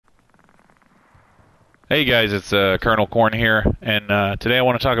Hey guys, it's Colonel Corn here, and today I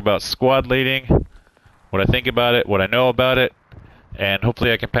want to talk about squad leading, what I think about it, what I know about it, and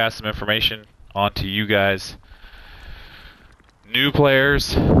hopefully I can pass some information on to you guys, new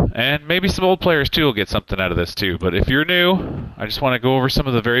players, and maybe some old players too will get something out of this too. But if you're new, I just want to go over some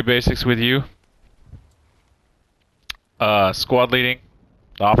of the very basics with you. Squad leading,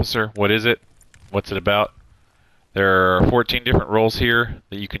 the officer, what is it? What's it about? There are 14 different roles here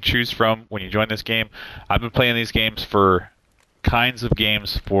that you can choose from when you join this game. I've been playing these games for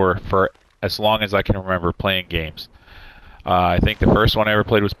as long as I can remember playing games. I think the first one I ever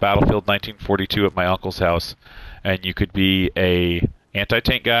played was Battlefield 1942 at my uncle's house, and you could be a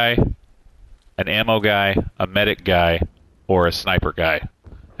anti-tank guy, an ammo guy, a medic guy, or a sniper guy.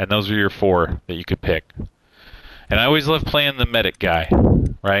 And those are your four that you could pick. And I always love playing the medic guy,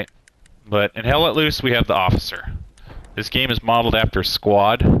 right? But in Hell Let Loose, we have the officer. This game is modeled after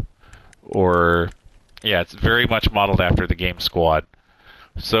Squad, it's very much modeled after the game Squad.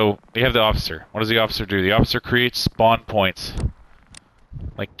 So we have the officer. What does the officer do? The officer creates spawn points,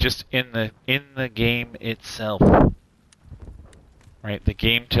 like just in the game itself. Right? The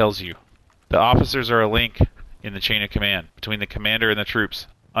game tells you. The officers are a link in the chain of command between the commander and the troops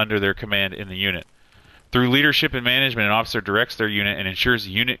under their command in the unit. Through leadership and management, an officer directs their unit and ensures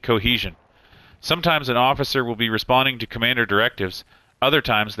unit cohesion. Sometimes an officer will be responding to commander directives, other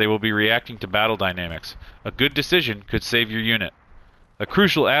times they will be reacting to battle dynamics. A good decision could save your unit. A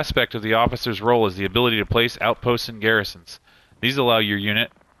crucial aspect of the officer's role is the ability to place outposts and garrisons. These allow your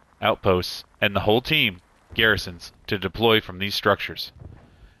unit, outposts, and the whole team, garrisons, to deploy from these structures.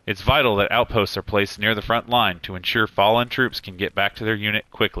 It's vital that outposts are placed near the front line to ensure fallen troops can get back to their unit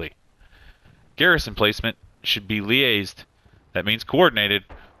quickly. Garrison placement should be liaised, that means coordinated,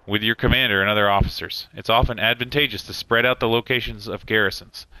 with your commander and other officers. It's often advantageous to spread out the locations of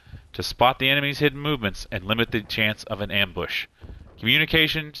garrisons, to spot the enemy's hidden movements and limit the chance of an ambush.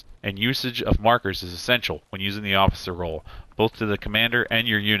 Communication and usage of markers is essential when using the officer role, both to the commander and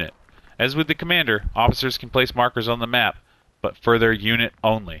your unit. As with the commander, officers can place markers on the map, but for their unit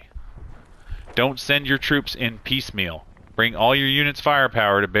only. Don't send your troops in piecemeal. Bring all your unit's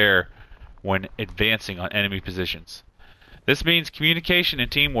firepower to bear when advancing on enemy positions. This means communication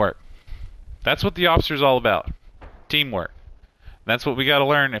and teamwork. That's what the officer's all about. Teamwork. That's what we got to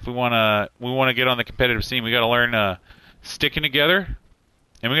learn if we want to get on the competitive scene. We got to learn sticking together,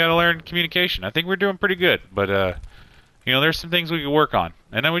 and we got to learn communication. I think we're doing pretty good, but there's some things we can work on.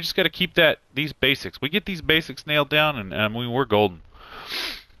 And then we just got to keep these basics. We get these basics nailed down, and we're golden.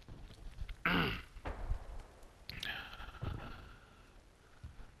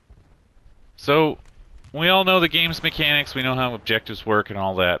 So, we all know the game's mechanics, we know how objectives work and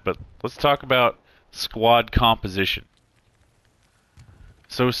all that, but let's talk about squad composition.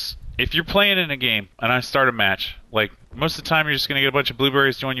 So, if you're playing in a game, and I start a match, like, most of the time you're just going to get a bunch of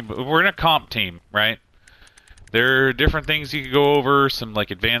blueberries join you, but we're in a comp team, right? There are different things you could go over, some,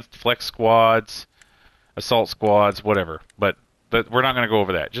 like, advanced flex squads, assault squads, whatever, but we're not going to go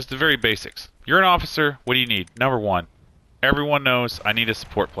over that. Just the very basics. You're an officer, what do you need? Number one, everyone knows I need a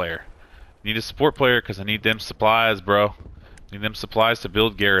support player. Need a support player because I need them supplies, bro. Need them supplies to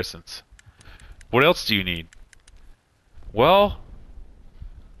build garrisons. What else do you need? Well,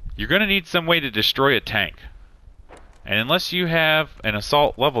 you're going to need some way to destroy a tank. And unless you have an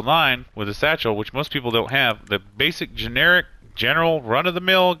assault level 9 with a satchel, which most people don't have, the basic general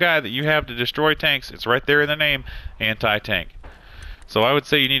run-of-the-mill guy that you have to destroy tanks, it's right there in the name, anti-tank. So I would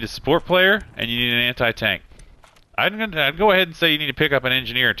say you need a support player and you need an anti-tank. I'd go ahead and say you need to pick up an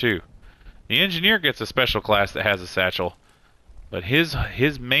engineer too. The engineer gets a special class that has a satchel, but his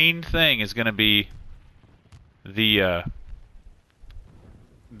main thing is going to be the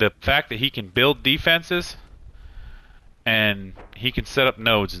fact that he can build defenses and he can set up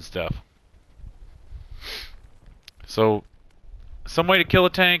nodes and stuff. So, some way to kill a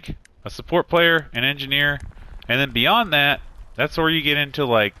tank, a support player, an engineer, and then beyond that, that's where you get into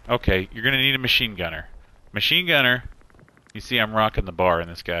like, okay, you're going to need a machine gunner. Machine gunner, you see I'm rocking the bar in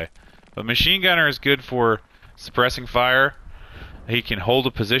this guy. But machine gunner is good for suppressing fire. He can hold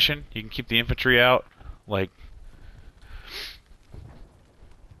a position. He can keep the infantry out. Like,